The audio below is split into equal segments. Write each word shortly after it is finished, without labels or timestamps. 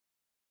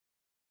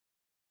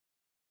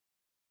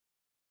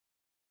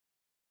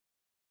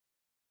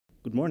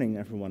Good morning,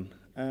 everyone.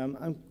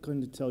 I'm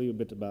going to tell you a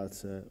bit about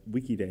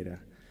Wikidata.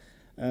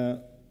 Uh,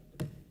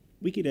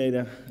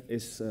 Wikidata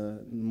is a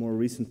more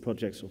recent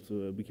project of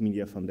the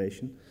Wikimedia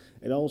Foundation.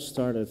 It all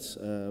started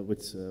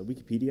with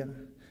Wikipedia.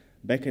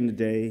 Back in the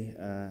day,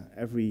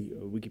 every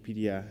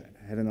Wikipedia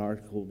had an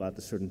article about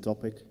a certain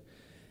topic.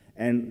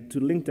 And to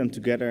link them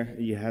together,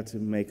 you had to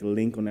make a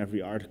link on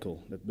every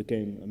article. That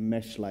became a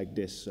mesh like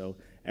this. So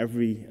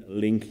every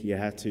link you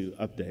had to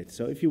update.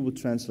 So if you would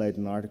translate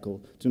an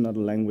article to another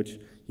language,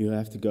 you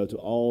have to go to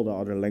all the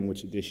other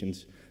language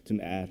editions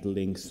to add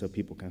links so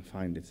people can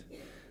find it.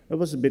 That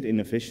was a bit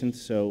inefficient,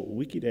 so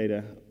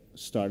Wikidata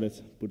started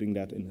putting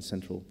that in a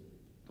central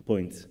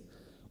point.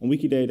 On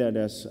Wikidata,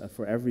 there's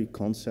for every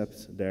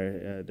concept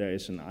there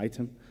is an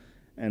item,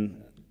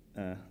 and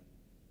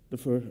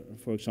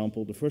for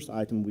example, the first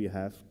item we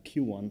have,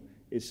 Q1,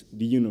 is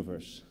the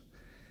universe.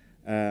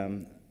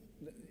 You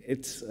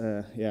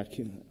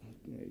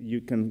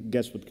can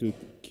guess what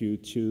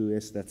Q2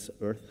 is, that's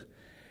Earth.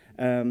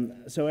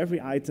 So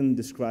every item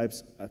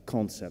describes a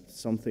concept,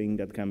 something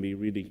that can be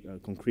really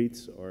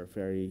concrete or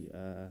very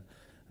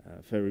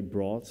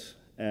broad,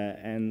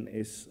 and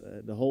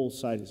the whole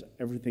site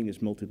everything is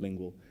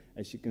multilingual.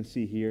 As you can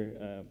see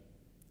here,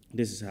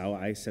 this is how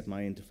I set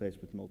my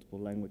interface with multiple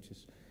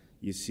languages.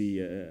 You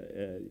see,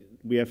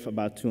 we have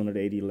about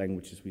 280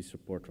 languages we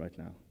support right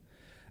now.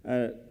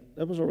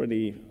 That was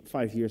already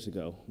 5 years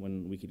ago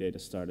when Wikidata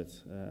started.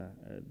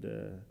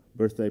 The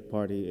birthday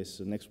party is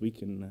next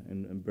week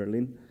in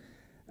Berlin.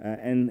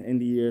 And in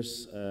the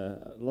years,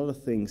 a lot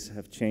of things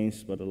have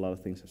changed, but a lot of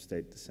things have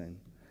stayed the same.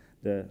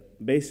 The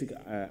basic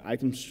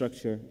item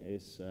structure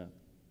is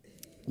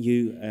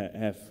you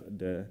have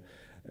the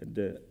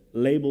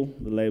label.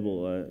 The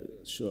label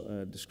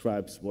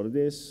describes what it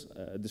is,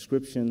 a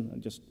description,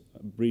 just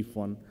a brief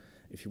one.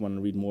 If you want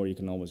to read more, you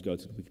can always go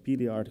to the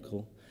Wikipedia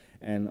article.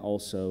 And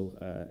also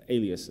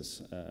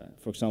aliases.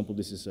 For example,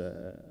 this is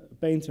a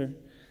painter.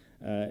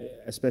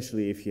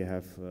 Especially if you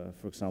have,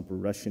 for example,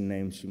 Russian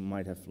names, you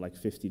might have like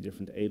 50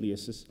 different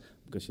aliases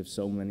because you have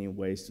so many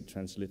ways to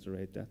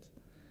transliterate that.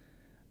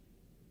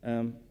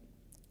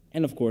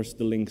 And of course,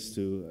 the links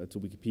to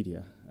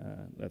Wikipedia.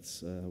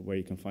 That's where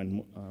you can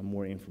find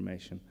more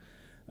information.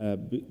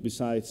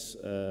 Besides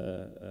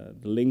the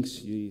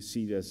links, you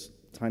see there's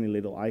tiny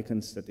little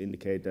icons that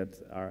indicate that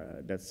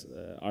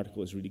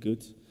article is really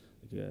good,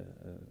 like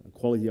a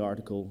quality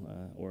article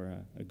or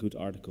a good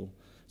article,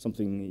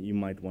 something you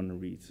might want to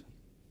read.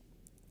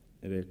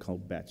 They're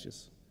called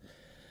badges.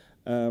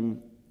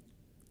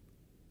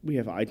 We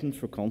have items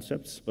for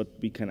concepts, but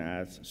we can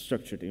add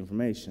structured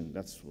information.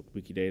 That's what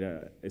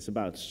Wikidata is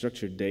about,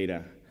 structured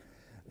data.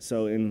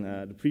 So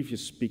the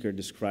previous speaker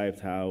described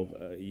how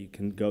you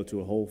can go to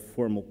a whole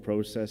formal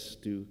process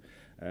to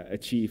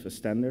achieve a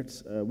standard.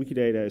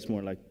 Wikidata is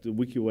more like the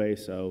Wiki way,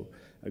 so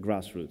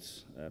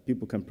grassroots.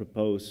 People can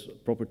propose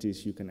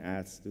properties you can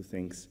add to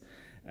things,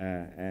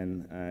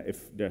 and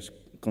if there's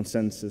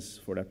consensus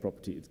for that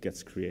property, it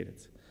gets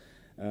created.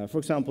 For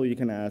example, you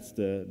can add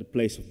the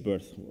place of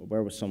birth.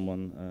 Where was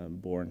someone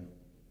born?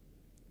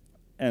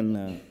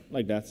 And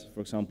like that,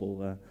 for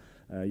example,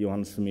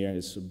 Johannes Vermeer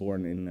is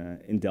born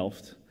in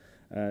Delft.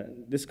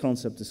 This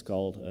concept is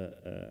called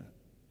a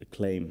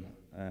claim.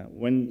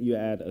 When you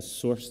add a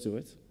source to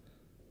it,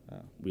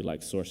 we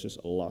like sources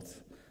a lot,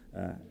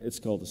 it's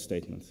called a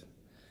statement.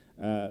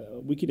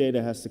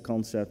 Wikidata has the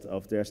concept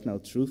of there's no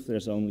truth,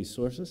 there's only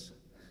sources.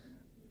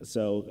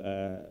 So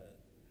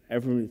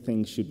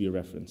everything should be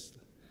referenced.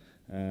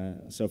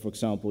 So for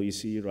example, you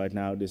see right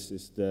now this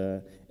is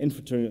the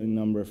inventory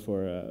number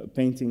for a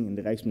painting in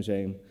the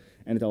Rijksmuseum,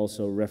 and it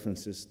also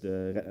references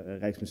the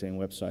Rijksmuseum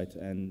website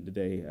and the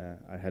day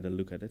I had a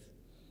look at it.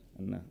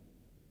 And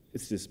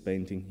it's this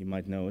painting, you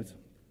might know it.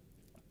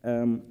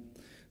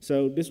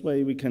 So this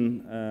way we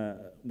can,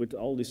 with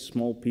all these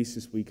small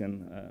pieces, we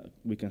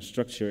can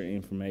structure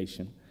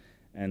information.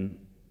 And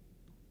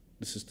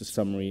this is the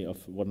summary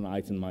of what an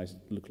item might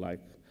look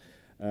like.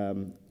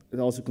 It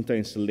also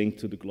contains the link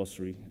to the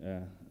glossary.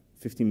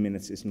 15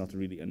 minutes is not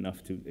really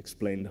enough to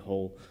explain the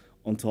whole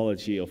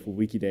ontology of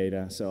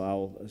Wikidata, so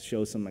I'll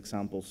show some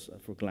examples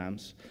for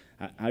GLAMs,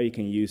 how you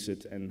can use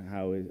it and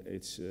how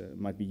it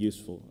might be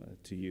useful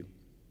to you.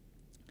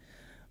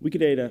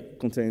 Wikidata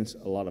contains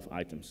a lot of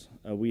items.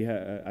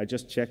 I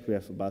just checked, we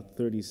have about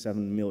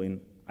 37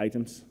 million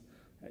items.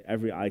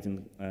 Every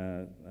item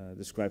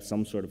describes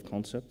some sort of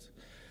concept.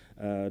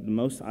 The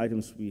most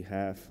items we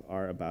have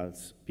are about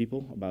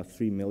people, about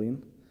 3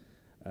 million.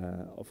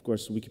 Of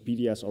course,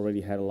 Wikipedia has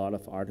already had a lot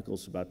of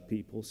articles about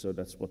people, so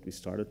that's what we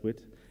started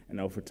with. And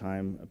over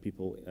time,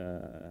 people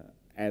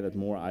added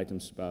more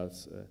items about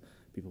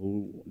people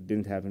who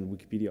didn't have a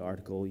Wikipedia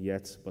article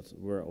yet, but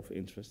were of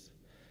interest.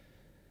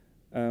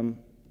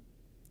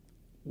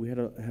 We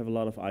have a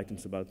lot of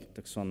items about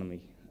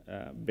taxonomy.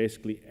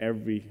 Basically,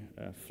 every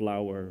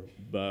flower,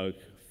 bug,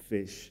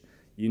 fish,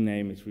 you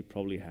name it, we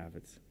probably have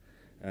it.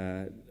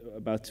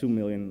 About 2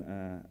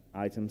 million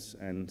items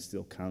and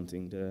still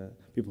counting. The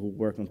people who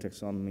work on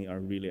taxonomy are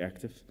really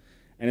active.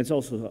 And it's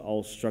also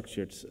all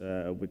structured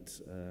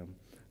with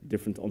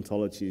different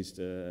ontologies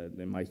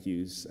they might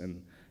use,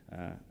 and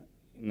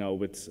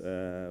with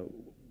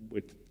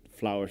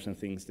flowers and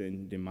things,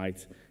 they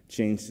might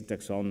change the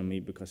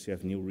taxonomy because you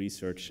have new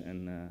research,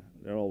 and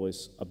they're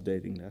always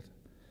updating that.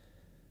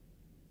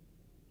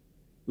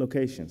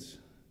 Locations.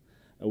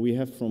 We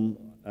have from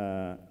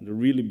the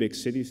really big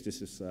cities,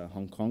 this is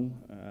Hong Kong,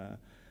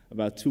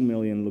 about 2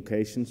 million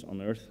locations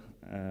on Earth,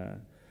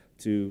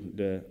 to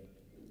the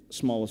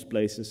smallest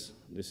places.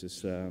 This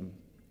is a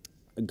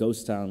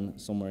ghost town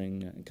somewhere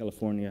in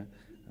California.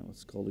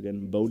 What's it called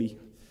again? Bodie.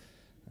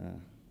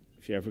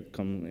 If you ever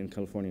come in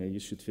California, you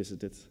should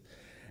visit it.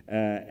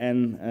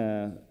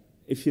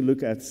 If you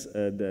look at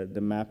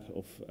the map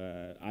of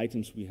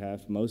items we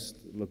have, most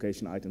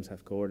location items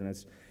have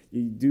coordinates.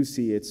 You do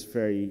see it's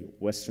very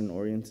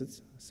Western-oriented.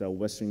 So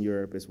Western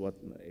Europe is what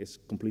is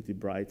completely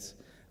bright.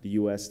 The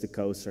US, the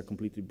coasts are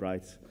completely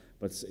bright.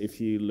 But if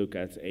you look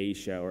at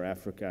Asia or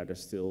Africa,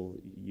 there's still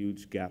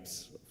huge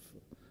gaps of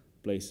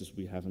places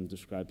we haven't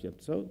described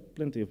yet. So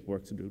plenty of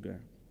work to do there.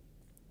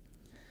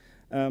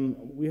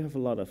 We have a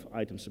lot of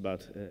items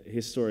about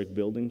historic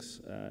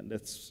buildings.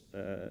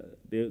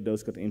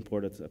 Those got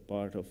imported as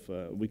part of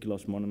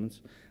Wikilost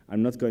monuments.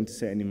 I'm not going to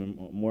say any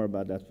more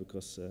about that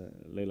because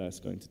Leila is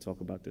going to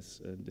talk about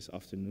this this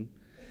afternoon.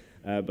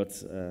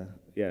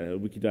 Yeah,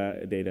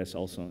 Wikidata is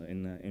also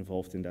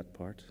involved in that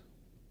part.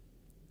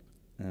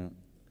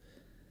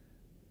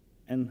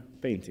 And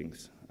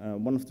paintings.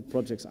 One of the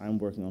projects I'm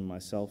working on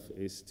myself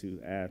is to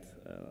add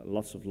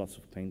lots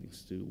of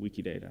paintings to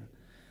Wikidata.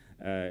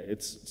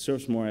 It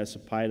serves more as a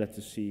pilot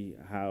to see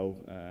how,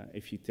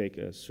 if you take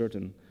a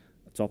certain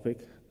topic,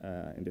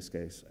 in this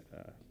case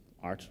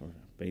art or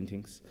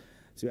paintings,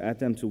 to add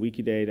them to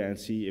Wikidata and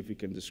see if we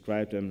can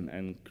describe them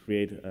and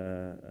create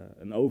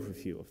an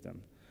overview of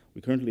them.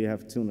 We currently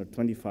have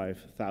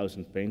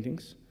 225,000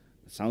 paintings.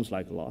 It sounds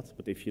like a lot,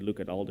 but if you look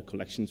at all the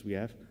collections we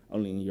have,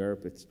 only in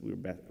Europe, we're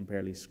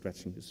barely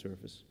scratching the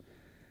surface.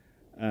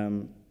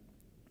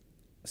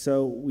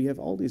 So we have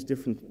all these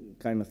different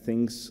kind of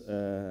things,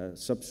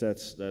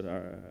 subsets that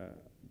are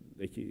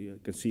that you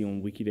can see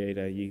on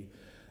Wikidata.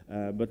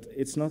 But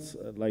it's not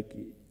like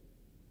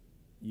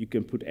you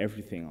can put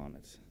everything on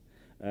it,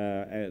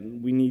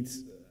 and we need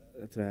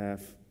to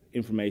have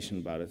information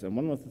about it. And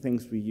one of the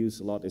things we use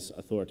a lot is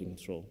authority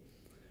control.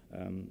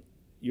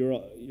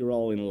 You're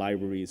all in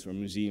libraries or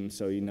museums,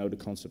 so you know the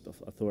concept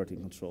of authority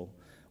control.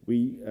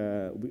 We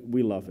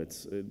love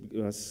it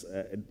because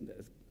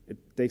it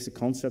takes a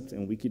concept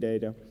in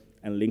Wikidata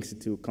and links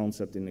it to a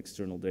concept in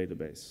external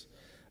database.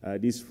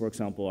 These, for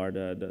example, are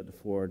the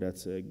four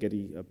that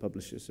Getty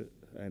publishes,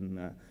 and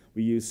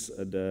we use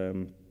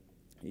the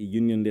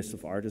union list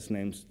of artist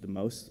names the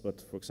most, but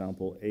for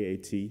example,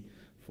 AAT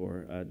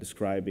for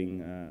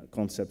describing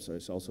concepts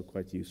is also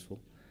quite useful.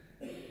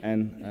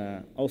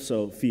 And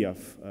also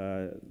FIAF.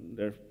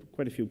 There are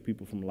quite a few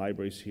people from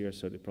libraries here,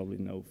 so they probably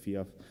know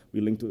FIAF.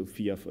 We link to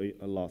FIAF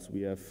a lot.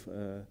 We have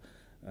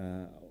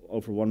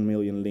over 1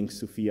 million links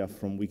to FIAF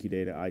from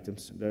Wikidata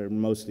items. They're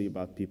mostly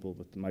about people,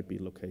 but there might be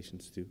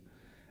locations too.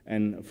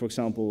 And for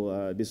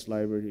example, this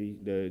library,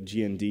 the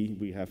GND,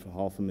 we have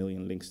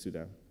 500,000 links to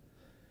them.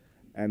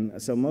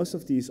 And so most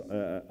of these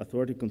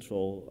authority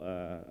control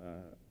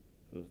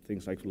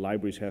things like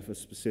libraries have a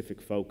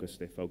specific focus.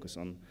 They focus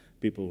on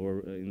people who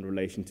are in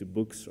relation to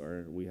books,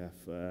 or we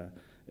have a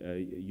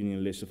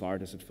union list of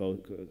artists that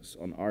focus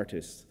on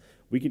artists.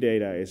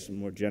 Wikidata is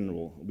more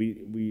general.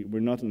 We're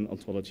not an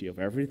ontology of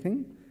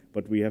everything,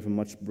 but we have a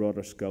much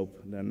broader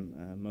scope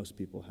than most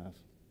people have.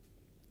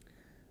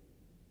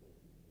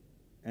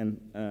 And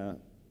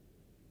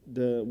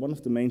one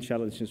of the main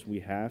challenges we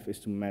have is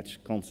to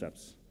match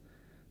concepts.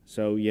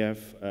 So you have,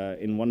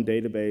 in one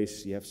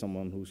database, you have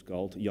someone who's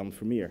called Jan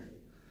Vermeer.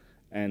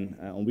 And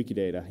on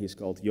Wikidata, he's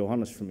called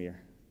Johannes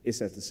Vermeer. Is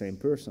that the same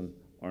person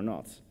or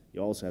not?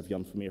 You also have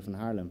Jan Vermeer van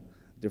Haarlem,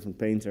 different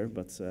painter,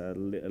 but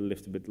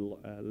lived a bit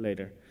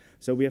later.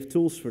 So we have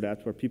tools for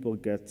that, where people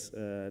get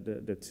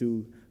the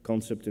two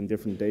concepts in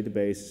different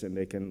databases, and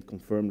they can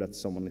confirm that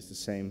someone is the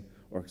same,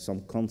 or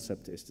some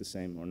concept is the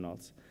same or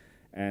not.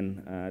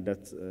 And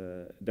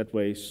that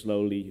way,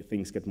 slowly,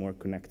 things get more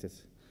connected.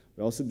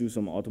 We also do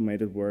some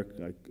automated work,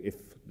 like if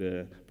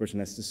the person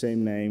has the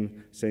same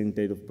name, same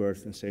date of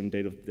birth, and same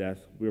date of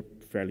death, we're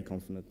fairly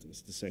confident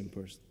it's the same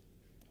person.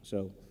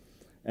 So,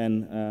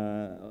 and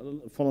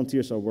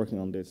volunteers are working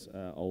on this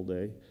all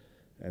day,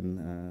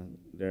 and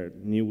their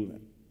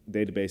new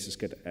databases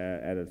get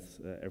added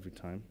every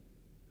time.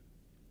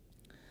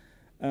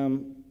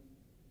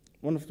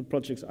 One of the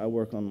projects I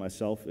work on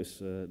myself is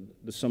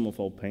the sum of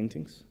all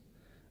paintings.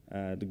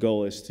 The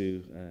goal is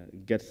to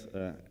get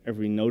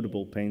every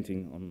notable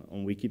painting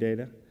on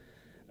Wikidata.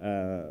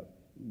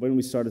 When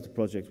we started the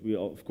project, we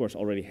of course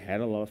already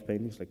had a lot of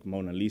paintings, like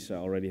Mona Lisa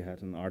already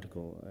had an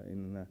article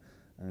in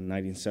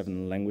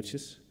 97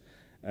 languages,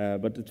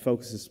 but it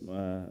focuses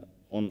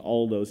on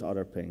all those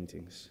other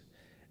paintings.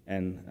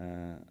 And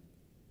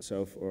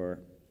so for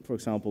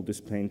example,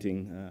 this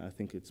painting, I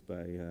think it's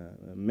by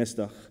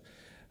Mesdag,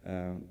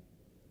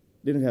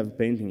 didn't have a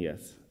painting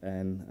yet,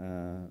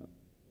 and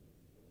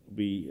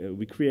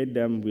we create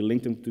them, we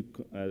link them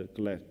to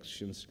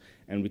collections,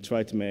 and we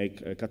try to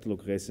make a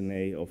catalog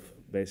raisonné of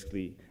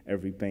basically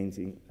every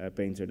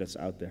painter that's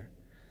out there.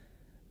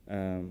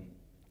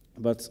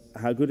 But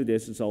how good it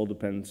is all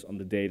depends on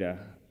the data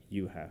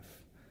you have.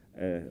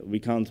 We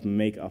can't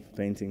make up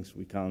paintings,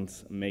 we can't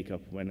make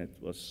up when it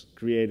was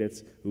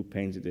created, who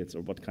painted it,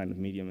 or what kind of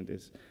medium it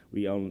is.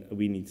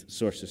 We need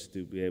sources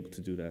to be able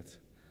to do that.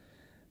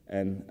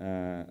 And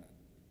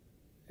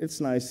it's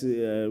nice,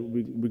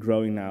 we're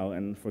growing now,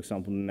 and for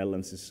example, the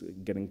Netherlands is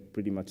getting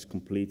pretty much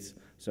complete.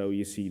 So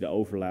you see the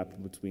overlap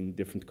between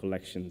different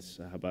collections,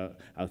 about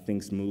how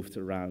things moved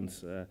around,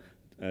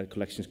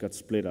 collections got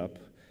split up.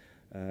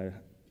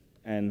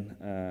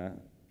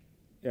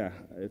 Yeah,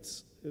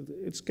 it's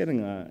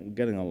getting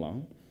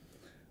along.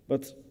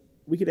 But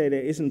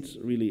Wikidata isn't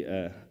really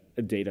a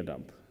data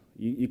dump.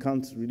 You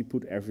can't really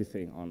put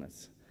everything on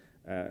it.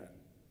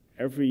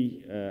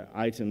 Every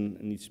item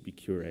needs to be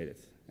curated.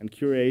 And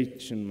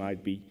curation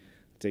might be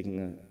taking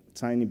a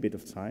tiny bit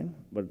of time,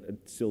 but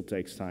it still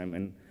takes time.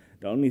 And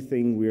the only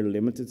thing we're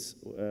limited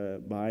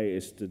by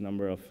is the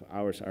number of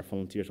hours our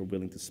volunteers are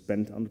willing to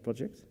spend on the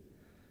project.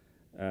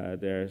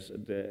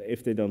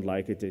 If they don't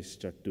like it, they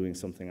start doing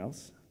something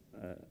else.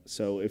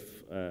 So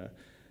if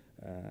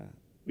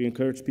we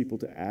encourage people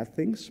to add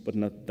things, but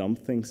not dump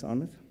things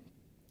on it.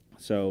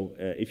 So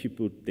if you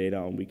put data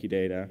on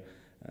Wikidata,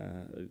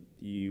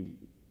 you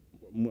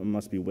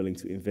must be willing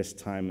to invest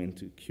time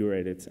into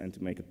curate it and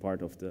to make it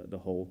part of the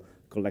whole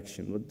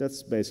collection. But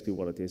that's basically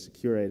what it is, a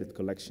curated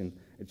collection.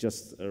 It's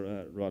just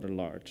rather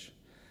large.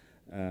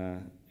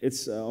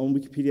 It's on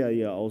Wikipedia.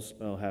 You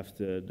also have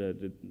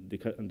the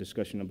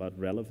discussion about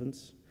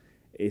relevance.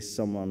 Is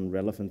someone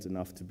relevant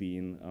enough to be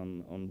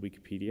on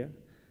Wikipedia?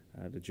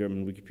 The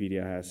German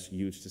Wikipedia has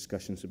huge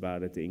discussions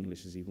about it. The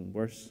English is even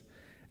worse.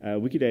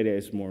 Wikidata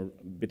is a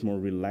bit more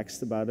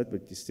relaxed about it,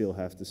 but you still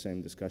have the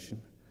same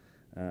discussion.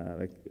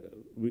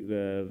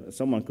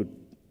 Someone could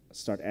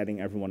start adding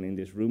everyone in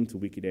this room to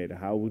Wikidata.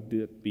 How would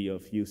it be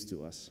of use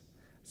to us?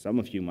 Some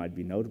of you might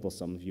be notable.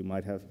 Some of you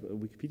might have a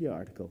Wikipedia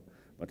article.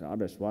 But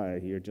others, why?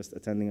 You're just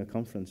attending a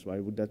conference. Why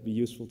would that be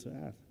useful to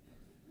add?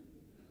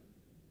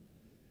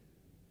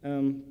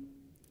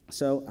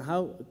 So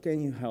how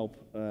can you help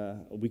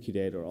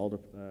Wikidata or other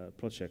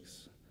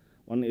projects?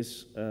 One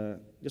is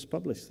just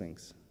publish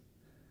things.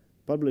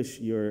 Publish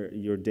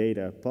your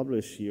data.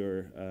 Publish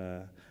your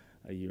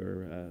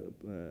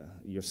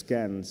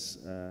scans.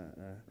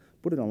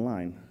 Put it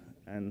online.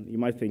 And you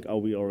might think, oh,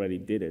 we already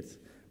did it.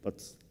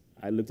 But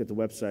I looked at the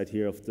website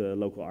here of the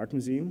local art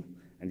museum,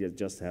 and you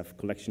just have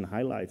collection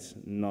highlights,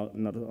 not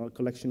a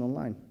collection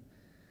online.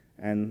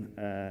 And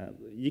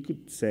you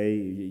could say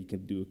you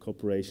can do a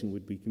cooperation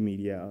with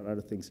Wikimedia or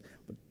other things,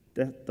 but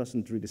that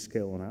doesn't really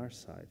scale on our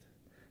side.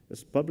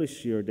 Just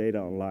publish your data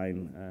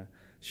online,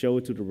 show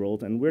it to the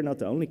world, and we're not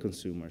the only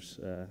consumers.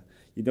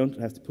 You don't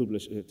have to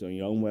publish it on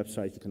your own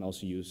website. You can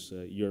also use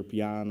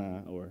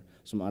Europeana or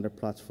some other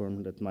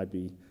platform that might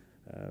be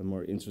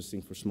more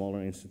interesting for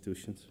smaller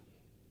institutions.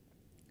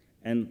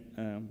 And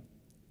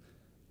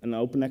an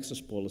open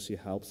access policy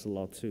helps a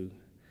lot too.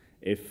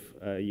 If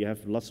you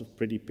have lots of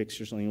pretty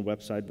pictures on your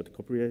website, but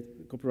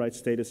copyright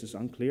status is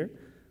unclear,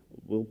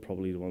 we'll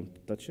probably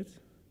won't touch it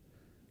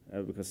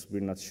because we're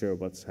not sure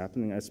what's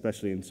happening,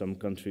 especially in some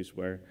countries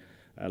where,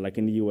 like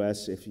in the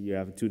US, if you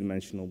have a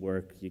two-dimensional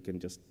work, you can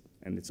just,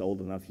 and it's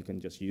old enough, you can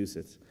just use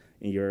it.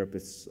 In Europe,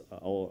 it's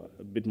all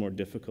a bit more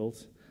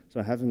difficult.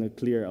 So having a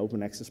clear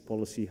open access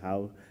policy,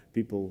 how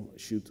people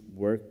should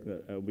work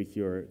with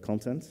your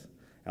content,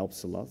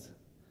 helps a lot.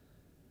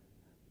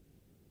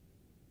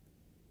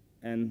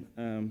 And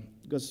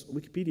because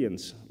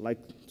Wikipedians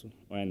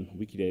and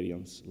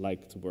Wikidatians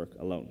like to work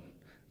alone.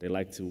 They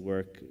like to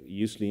work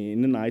usually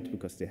in the night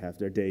because they have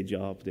their day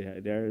job,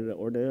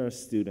 they're a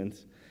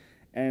student.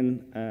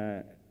 And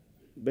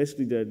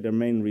basically their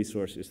main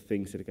resource is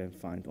things that they can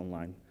find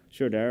online.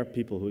 Sure, there are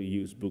people who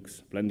use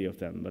books, plenty of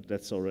them, but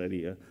that's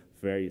already a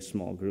very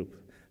small group.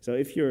 So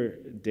if your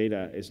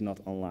data is not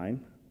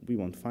online, we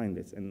won't find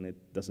it, and it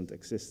doesn't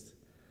exist.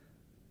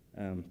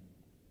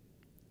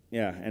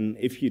 Yeah, and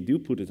if you do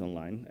put it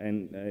online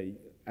and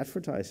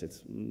advertise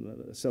it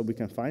so we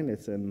can find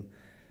it, and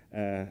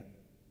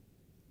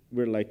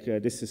we're like,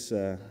 this is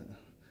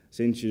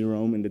St.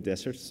 Jerome in the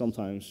desert.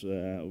 Sometimes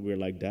we're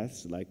like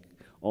that, like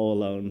all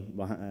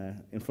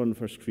alone in front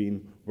of our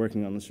screen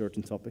working on a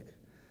certain topic.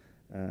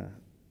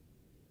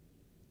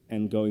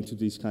 And going to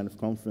these kind of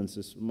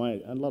conferences,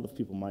 a lot of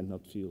people might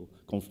not feel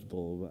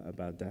comfortable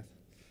about that.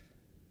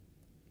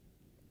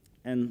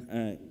 And,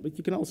 but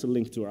you can also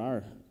link to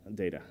our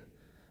data.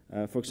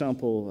 For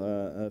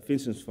example,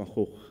 Vincent van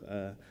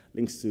Gogh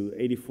links to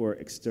 84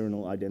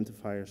 external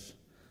identifiers.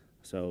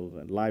 So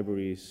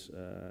libraries,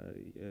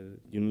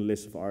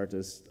 list of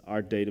artists,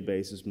 art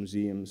databases,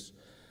 museums,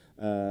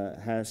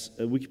 has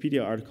a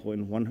Wikipedia article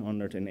in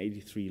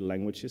 183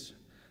 languages.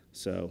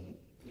 So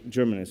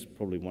German is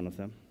probably one of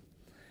them.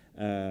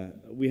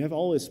 We have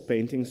all his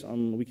paintings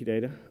on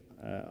Wikidata,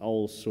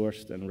 all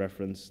sourced and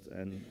referenced,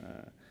 and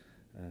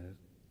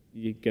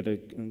you get a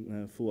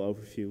full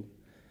overview.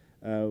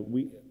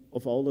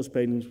 Of all those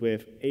paintings, we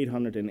have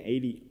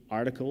 880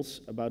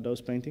 articles about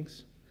those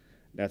paintings.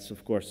 That's,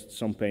 of course,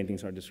 some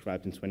paintings are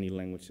described in 20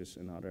 languages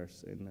and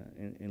others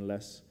in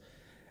less.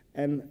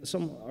 And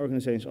some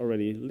organizations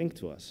already link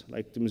to us,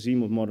 like the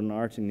Museum of Modern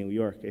Art in New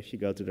York. If you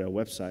go to their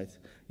website,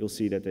 you'll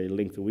see that they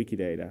link to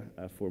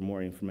Wikidata for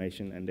more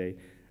information, and they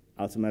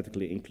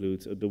automatically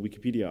include the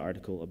Wikipedia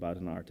article about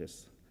an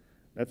artist.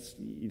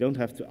 You don't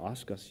have to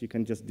ask us, you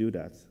can just do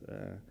that.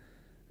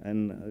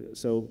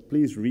 So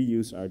please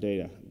reuse our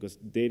data, because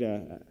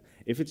data,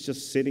 if it's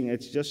just sitting,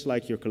 it's just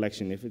like your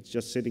collection. If it's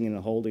just sitting in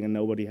a holding and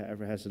nobody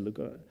ever has a look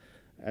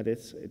at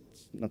it,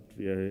 it's not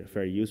very,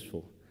 very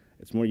useful.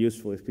 It's more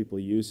useful if people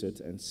use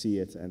it and see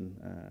it and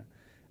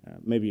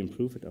maybe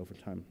improve it over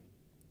time.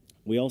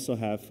 We also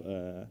have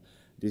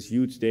this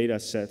huge data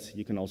set.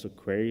 You can also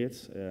query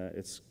it.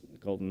 It's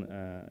called, in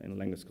a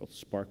language called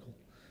Sparkle.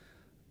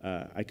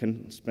 I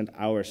can spend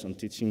hours on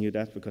teaching you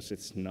that because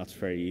it's not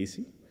very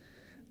easy.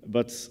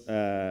 But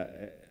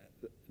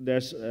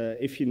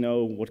if you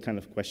know what kind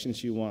of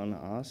questions you want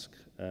to ask,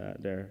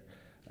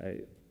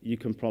 you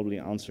can probably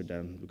answer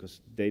them, because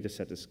the data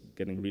set is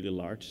getting really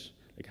large.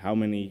 Like, how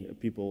many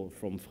people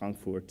from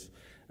Frankfurt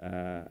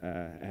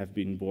have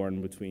been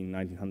born between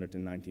 1900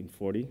 and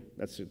 1940?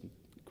 That's a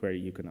query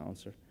you can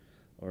answer.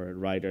 Or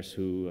writers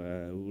who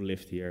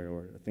lived here,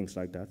 or things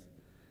like that.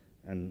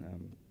 And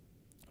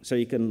so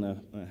you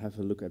can have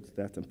a look at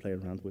that and play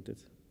around with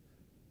it.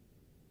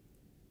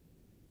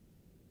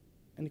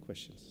 Any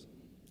questions?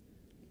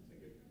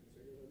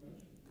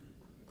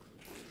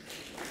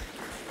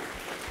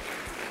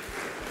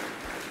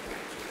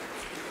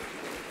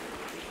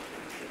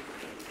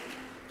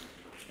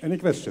 Any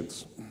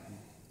questions?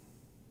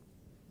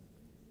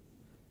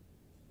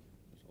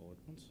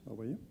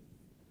 Over here.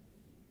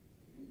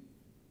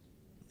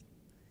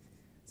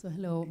 So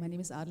hello, my name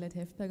is Adelheid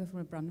Hefberger from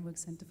the Brandenburg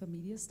Center for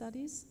Media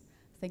Studies.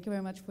 Thank you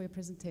very much for your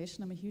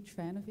presentation. I'm a huge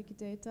fan of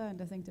Wikidata,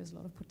 and I think there's a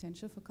lot of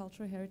potential for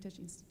cultural heritage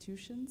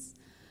institutions.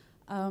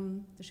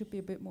 There should be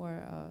a bit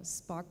more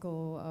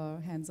sparkle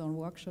hands-on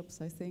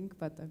workshops, I think,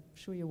 but I'm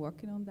sure you're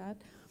working on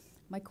that.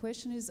 My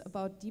question is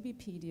about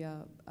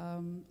DBpedia.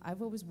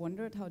 I've always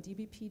wondered how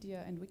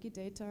DBpedia and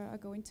Wikidata are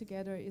going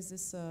together. Is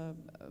this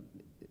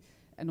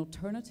an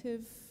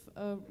alternative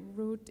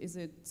route? Is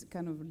it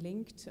kind of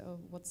linked?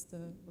 What's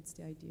the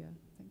idea?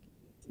 Thank you.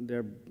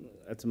 They're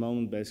at the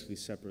moment basically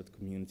separate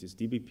communities.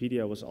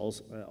 DBpedia was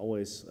also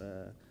always,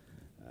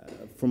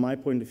 from my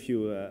point of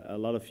view, a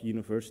lot of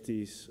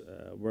universities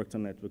worked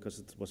on it because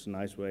it was a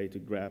nice way to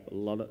grab a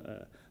lot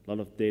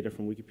of data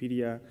from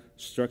Wikipedia,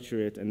 structure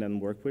it, and then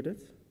work with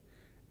it.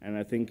 And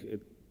I think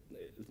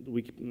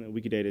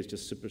Wikidata is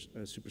just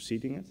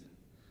superseding it.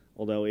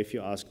 Although if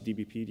you ask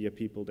DBpedia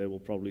people, they will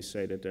probably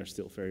say that they're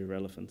still very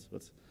relevant.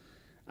 But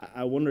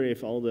I wonder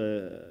if all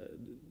the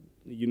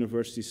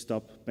universities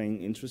stop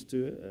paying interest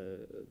to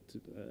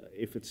it,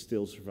 if it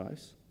still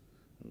survives.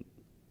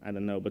 I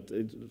don't know, but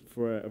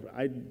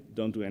I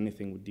don't do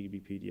anything with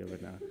DBpedia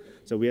right now.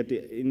 So we had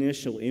the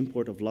initial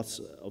import of lots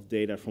of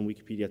data from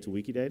Wikipedia to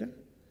Wikidata.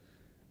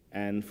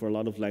 And for a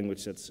lot of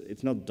languages,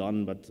 it's not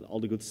done, but all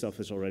the good stuff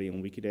is already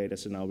on Wikidata.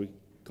 So now we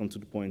come to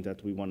the point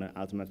that we want to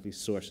automatically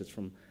source it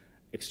from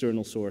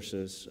external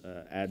sources,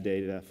 add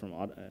data from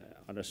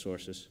other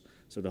sources.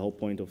 So the whole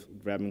point of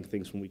grabbing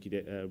things from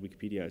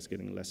Wikipedia is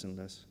getting less and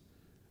less.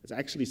 It's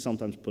actually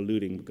sometimes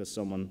polluting because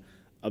someone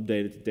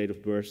updated the date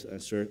of birth and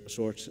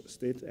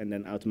sourced it, and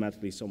then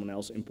automatically someone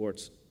else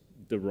imports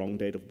the wrong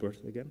date of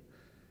birth again.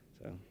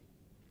 So.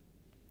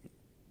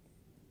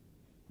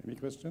 Any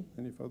question?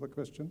 Any further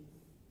question?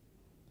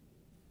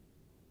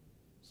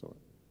 So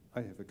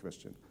I have a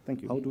question.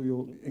 Thank you. How do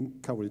you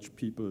encourage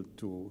people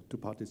to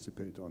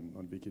participate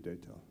on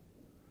Wikidata?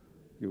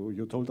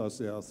 You told us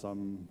there are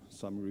some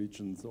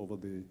regions over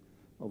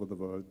the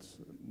world,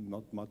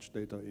 not much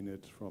data in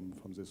it from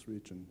this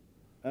region.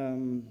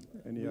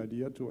 Any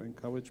idea to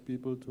encourage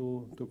people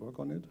to work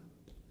on it?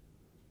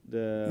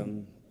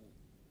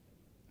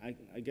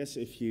 I guess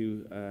if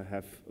you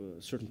have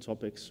certain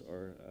topics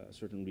or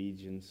certain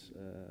regions,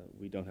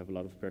 we don't have a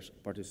lot of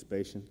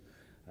participation.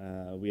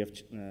 We have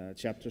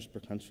chapters per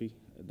country.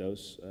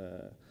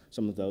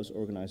 Some of those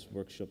organize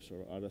workshops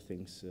or other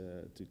things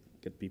to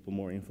get people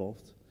more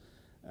involved.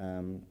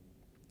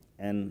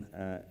 And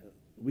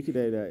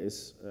Wikidata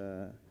is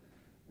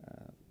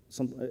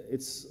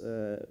it's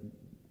a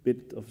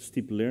bit of a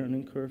steep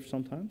learning curve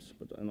sometimes,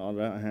 but on the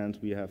other hand,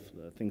 we have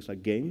things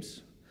like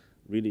games,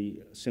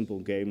 really simple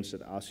games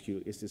that ask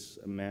you, is this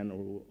a man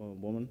or a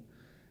woman?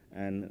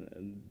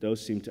 And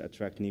those seem to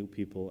attract new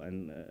people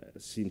and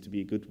seem to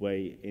be a good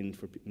way in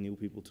for new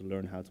people to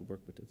learn how to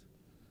work with it.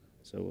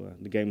 So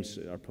the games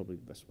are probably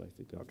the best way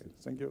to go. Okay,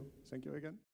 thank you. Thank you again.